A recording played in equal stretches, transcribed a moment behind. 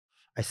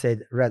I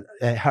said,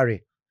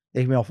 Harry,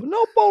 take me off.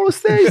 No, Paolo,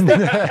 stay.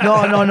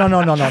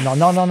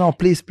 No,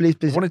 please. I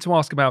wanted to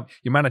ask about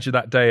your manager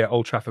that day at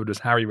Old Trafford was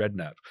Harry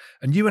Redknapp.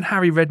 And you and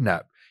Harry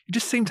Redknapp, you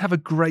just seem to have a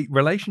great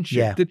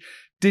relationship. Yeah.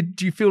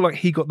 Did you feel like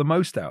he got the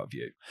most out of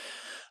you?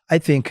 I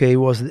think he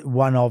was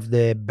one of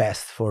the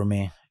best for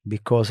me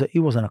because he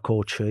wasn't a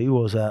coach. He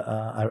was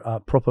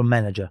a proper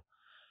manager.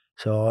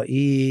 So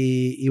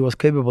he was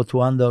capable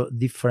to handle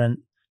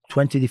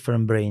 20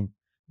 different brain,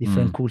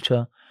 different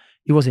culture.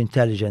 He was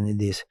intelligent in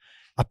this.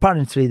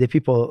 Apparently, the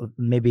people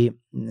maybe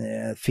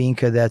think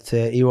that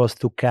he was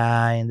too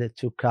kind,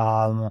 too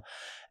calm,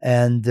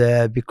 and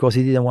because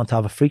he didn't want to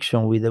have a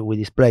friction with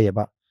his player.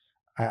 But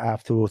I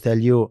have to tell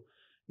you,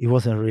 he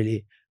wasn't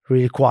really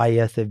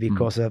quiet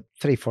because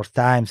 3-4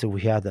 times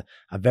we had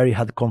a very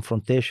hard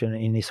confrontation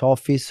in his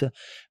office.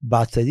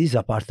 But this is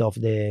a part of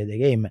the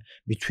game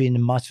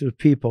between mature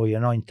people,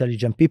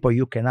 intelligent people.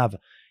 You can have,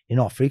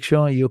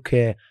 friction. You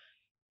can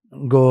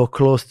go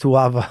close to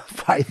have a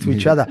fight with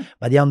each other.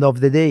 But at the end of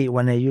the day,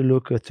 when you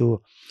look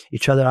to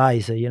each other's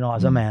eyes,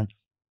 as a man,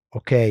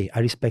 okay, I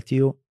respect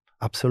you.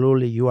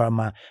 Absolutely, you are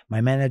my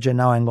manager.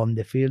 Now I'm on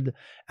the field.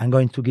 I'm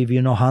going to give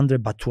you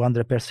 100, but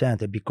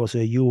 200% because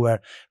you were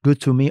good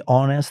to me,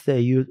 honest.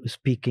 You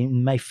speak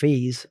in my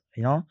face,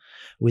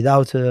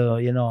 without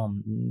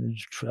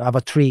have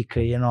a trick.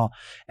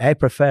 I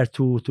prefer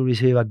to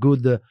receive a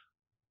good.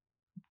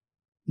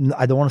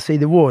 I don't want to say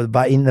the word,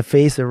 but in the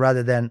face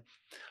rather than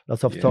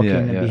lots of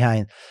talking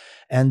behind.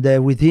 And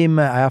with him,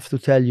 I have to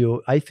tell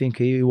you, I think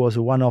he was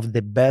one of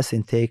the best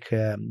in take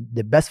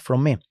the best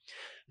from me.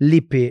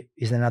 Lippi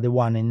is another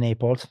one in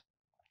Naples.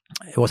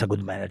 He was a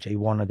good manager. He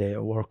won the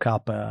World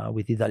Cup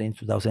with Italy in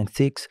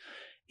 2006.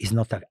 It's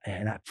not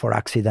for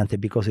accident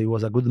because he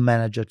was a good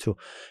manager too.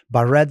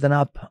 But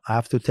Redknapp, I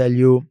have to tell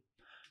you,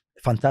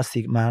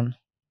 fantastic man,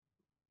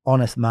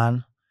 honest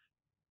man,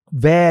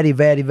 very,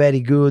 very, very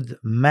good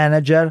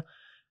manager.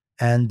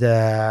 And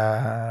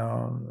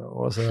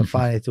was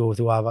funny to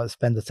have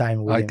spend the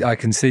time with him. I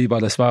can see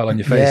by the smile on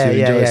your face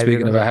you enjoy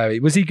speaking about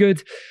Harry. Was he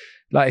good?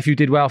 Like, if you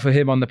did well for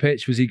him on the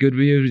pitch, was he good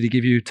with you? Did he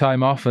give you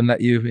time off and let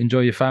you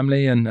enjoy your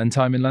family and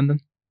time in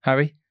London,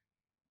 Harry?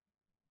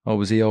 Or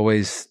was he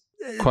always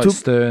quite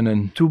stern?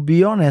 And to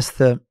be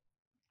honest,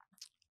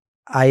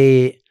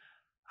 I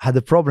had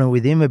a problem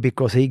with him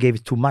because he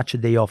gave too much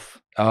day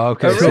off. Oh,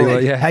 okay. So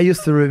I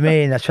used to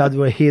remain. I tried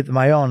to hit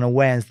my own on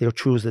Wednesday or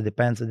Tuesday,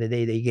 depends on the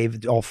day they gave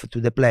it off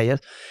to the players,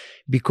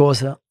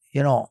 because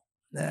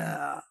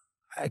I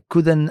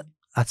couldn't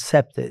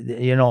accept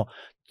it.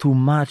 Too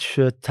much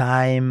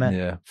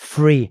time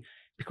free,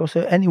 because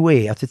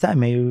anyway at the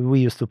time we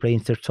used to play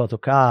Intertoto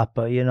Cup.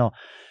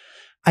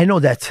 I know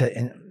that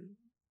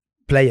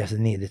players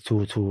need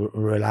to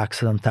relax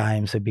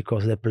sometimes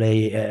because they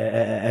play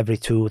every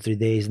 2-3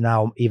 days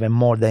now, even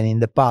more than in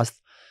the past.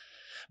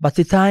 But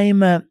the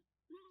time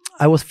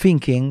I was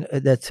thinking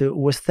that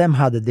West Ham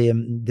had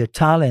the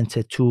talent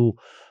to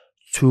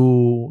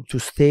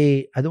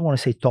stay. I don't want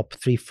to say top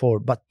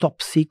 3-4, but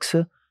top 6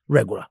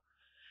 regular.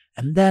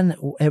 And then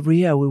every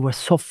year we were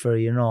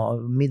suffering,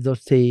 middle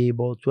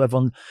table to have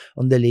on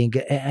the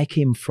league. I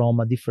came from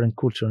a different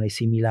culture.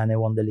 AC Milan, I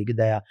won the league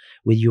there.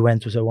 With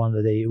Juventus, I won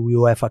the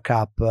UEFA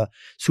Cup,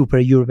 Super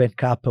European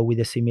Cup with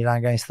AC Milan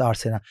against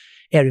Arsenal.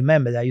 I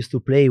remember that I used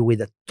to play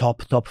with a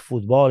top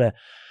footballer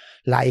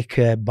like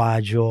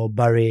Baggio,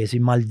 Baresi,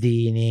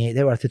 Maldini.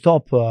 They were at the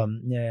top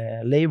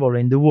level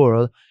in the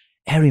world.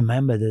 I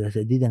remember that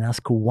I didn't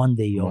ask one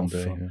day off.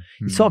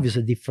 It's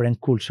obviously a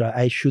different culture.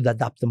 I should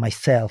adapt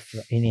myself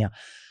in here.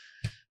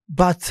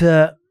 But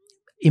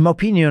in my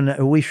opinion,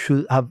 we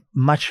should have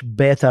much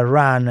better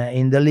run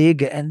in the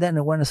league. And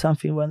then when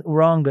something went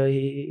wrong,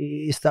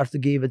 he started to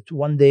give it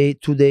 1 day,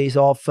 2 days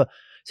off.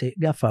 Say,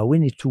 Gaffa, we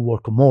need to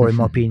work more, in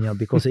my opinion,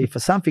 because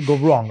if something goes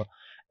wrong,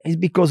 it's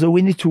because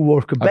we need to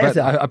work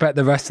better. I bet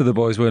the rest of the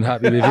boys weren't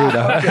happy with you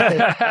now.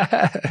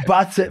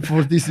 But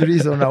for this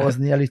reason, I was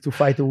nearly to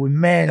fight with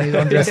men in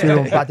the dressing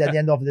room. But at the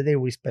end of the day,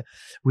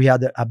 we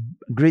had a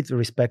great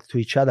respect to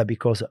each other,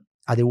 because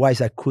otherwise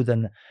I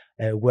couldn't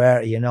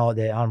wear, the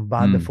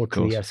armband for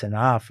 2 years and a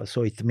half.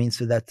 So it means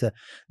that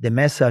the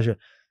message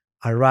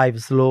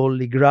arrives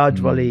slowly,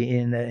 gradually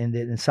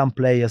in some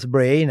players'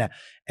 brain.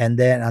 And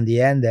then at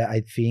the end, I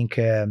think,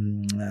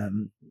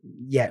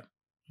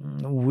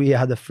 we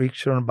had a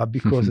friction, but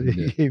because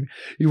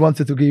he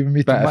wanted to give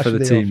me better too much for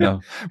the team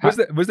now.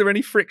 Was there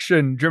any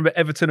friction? Do you remember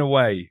Everton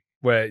away,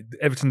 where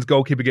Everton's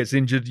goalkeeper gets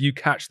injured, you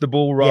catch the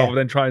ball rather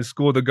than try and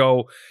score the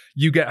goal,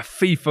 you get a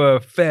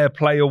FIFA Fair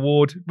Play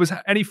award? Was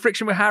any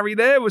friction with Harry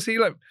there? Was he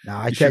like, no,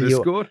 I tell you,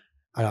 scored?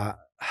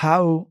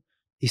 How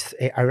is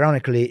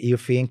ironically you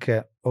think,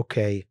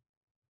 okay,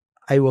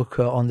 I work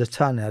on the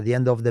channel at the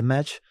end of the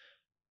match,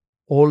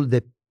 all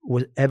the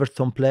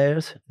Everton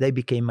players, they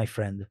became my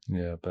friend.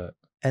 Yeah, but.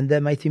 And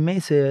then my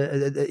teammates,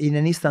 in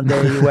an instant,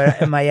 they were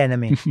my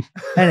enemies.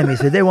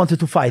 They wanted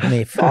to fight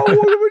me.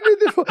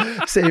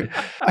 Say,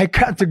 I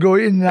can't go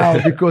in now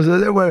because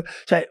they were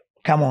say,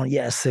 come on,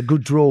 yes, a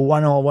good draw,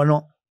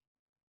 1-0,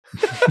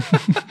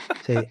 1-0.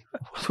 Say,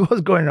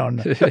 what's going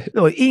on?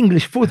 No,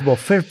 English football,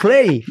 fair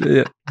play,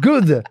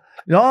 good,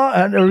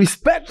 and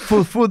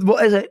respectful football.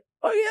 I say,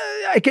 oh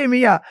yeah, I came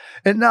here,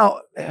 and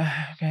now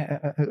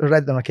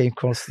Redknapp came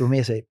close to me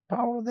and say,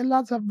 Paolo, the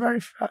lads are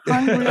very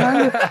hungry.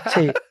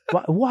 Say,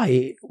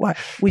 why?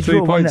 We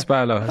 3 points,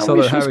 Paolo. I saw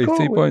that, Harry.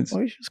 2 points.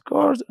 We should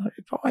score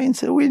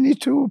points. We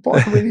need 2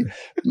 points. We need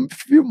a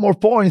few more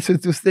points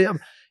to stay up.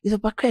 He said,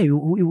 okay,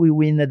 we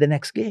win the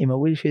next game,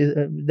 which is,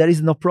 there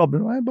is no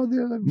problem. So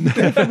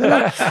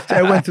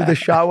I went to the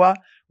shower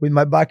with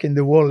my back in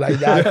the wall like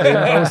that.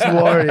 I was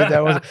worried.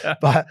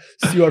 But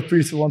Stuart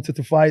Pearce wanted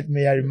to fight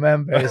me. I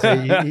remember.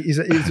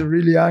 He's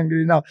really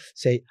angry now.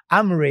 Say,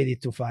 I'm ready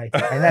to fight.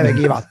 I never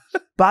give up.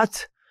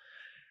 But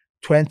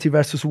 20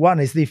 versus 1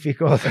 is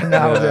difficult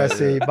now.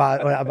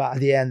 But at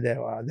the end,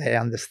 they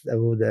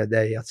understood,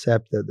 they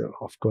accepted,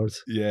 of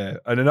course. Yeah,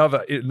 and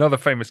another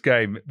famous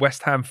game,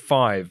 West Ham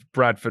 5,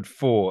 Bradford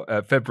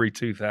 4, February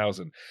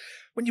 2000.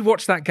 When you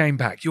watch that game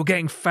back, you're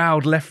getting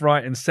fouled left,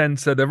 right, and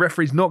centre. The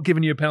referee's not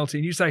giving you a penalty,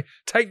 and you say,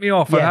 "Take me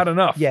off. I've had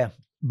enough." Yeah,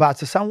 but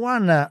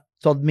someone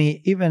told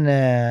me even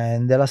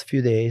in the last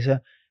few days,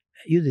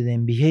 you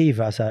didn't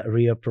behave as a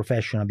real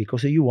professional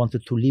because you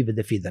wanted to leave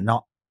the field.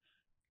 No,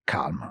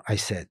 calm. I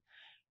said,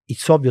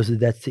 it's obvious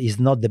that it's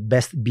not the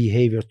best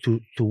behavior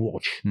to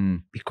watch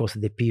because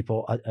the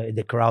people,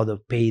 the crowd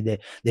pay the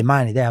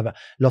money. They have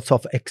lots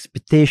of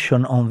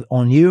expectation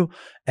on you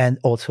and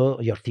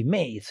also your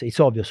teammates. It's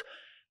obvious.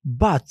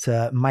 But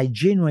my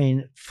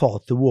genuine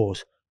thought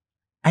was,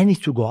 I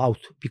need to go out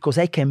because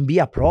I can be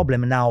a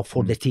problem now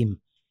for the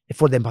team,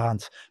 for the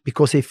fans.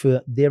 Because if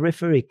the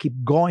referee keep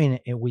going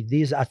with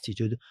this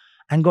attitude,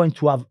 I'm going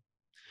to have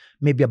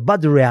maybe a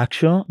bad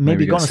reaction,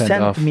 maybe going to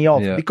send me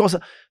off. Yeah. Because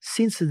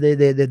since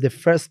the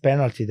first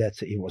penalty,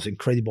 that it was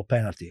incredible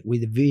penalty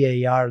with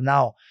VAR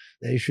now,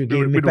 they should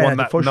give me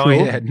penalty for sure.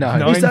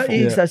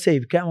 It's a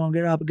save. Come on,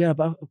 get up.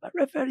 But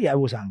referee, I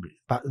was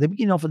angry. But the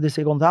beginning of the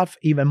second half,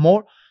 even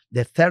more.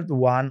 The third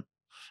one,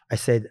 I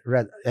said,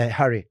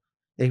 Harry,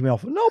 take me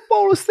off. No,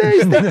 Paolo,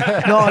 stay.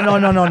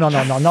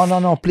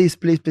 No, please.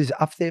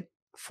 After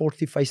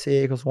 45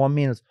 seconds, 1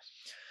 minute,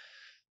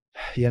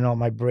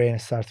 my brain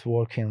starts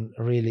working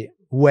really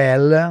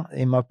well,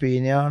 in my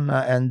opinion.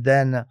 And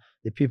then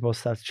the people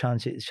start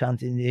chanting,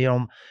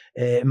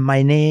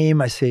 my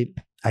name. I say,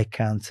 I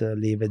can't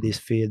leave this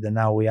field. And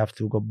now we have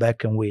to go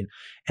back and win.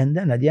 And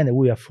then at the end,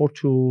 we are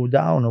 4-2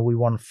 down. We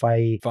won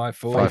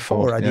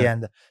 5-4 at the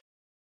end.